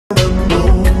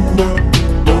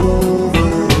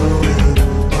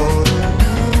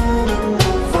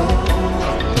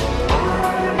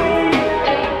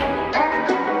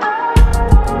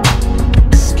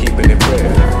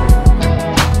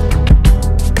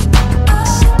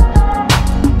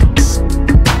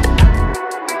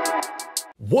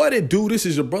What it do? This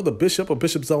is your brother Bishop of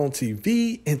Bishop Zone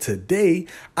TV, and today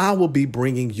I will be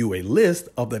bringing you a list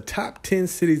of the top 10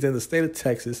 cities in the state of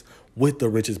Texas with the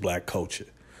richest black culture.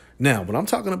 Now, when I'm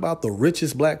talking about the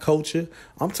richest black culture,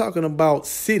 I'm talking about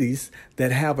cities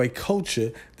that have a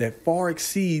culture that far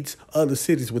exceeds other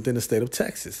cities within the state of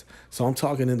Texas. So I'm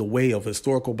talking in the way of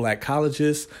historical black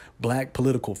colleges, black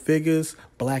political figures,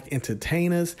 black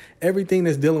entertainers, everything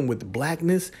that's dealing with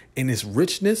blackness and its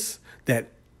richness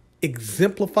that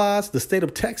exemplifies the state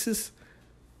of Texas.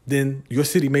 Then your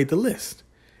city made the list.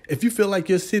 If you feel like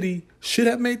your city should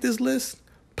have made this list,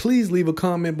 please leave a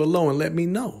comment below and let me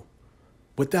know.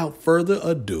 Without further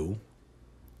ado,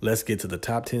 let's get to the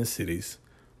top 10 cities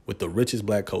with the richest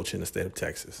black culture in the state of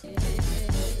Texas.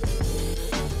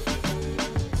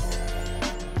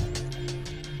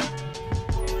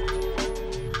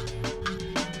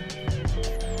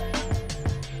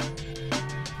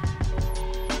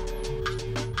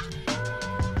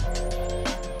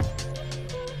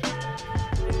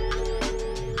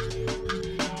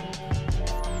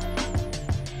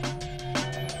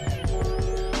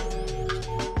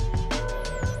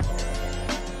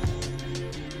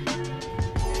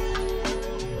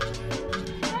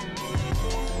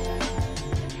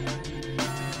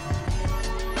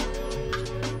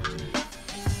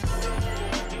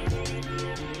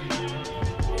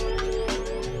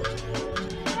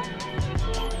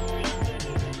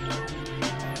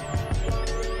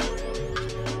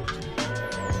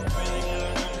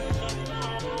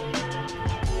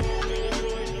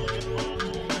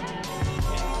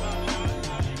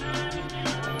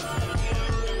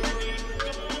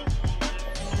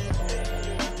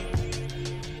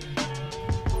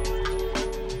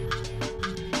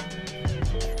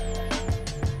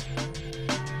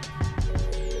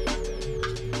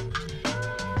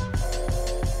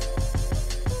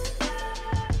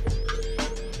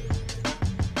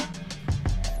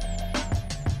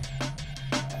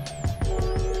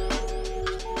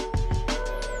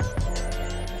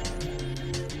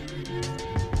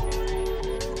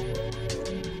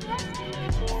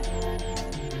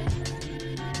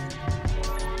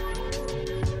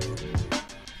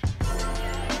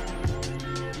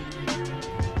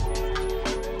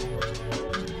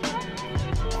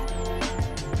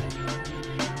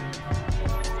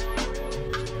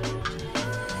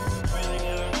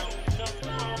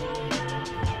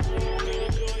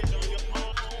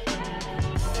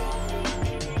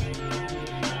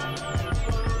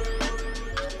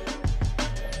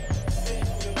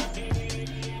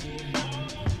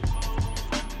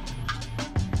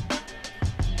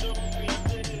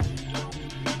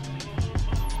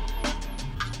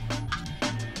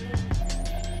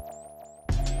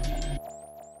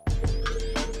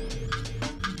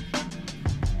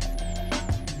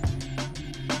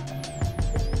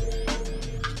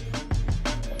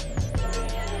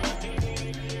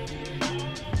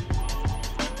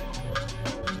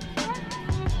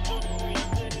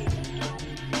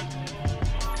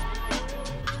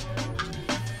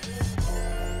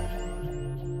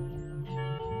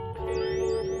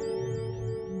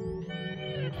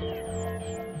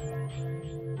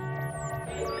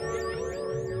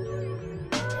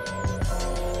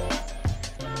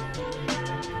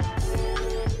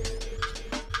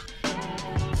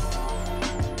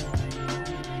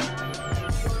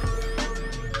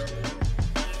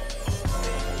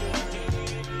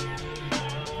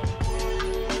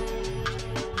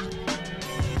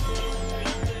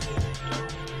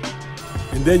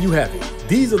 And there you have it.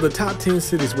 These are the top 10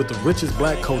 cities with the richest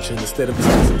black culture in the state of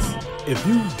Texas. If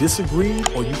you disagreed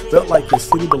or you felt like your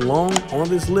city belonged on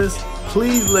this list,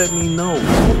 please let me know.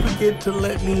 Don't forget to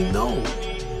let me know.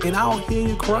 And I'll hear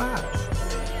your cries.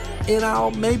 And I'll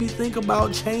maybe think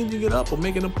about changing it up or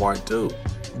making a part 2.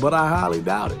 But I highly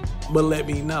doubt it. But let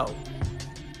me know.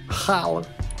 Holla.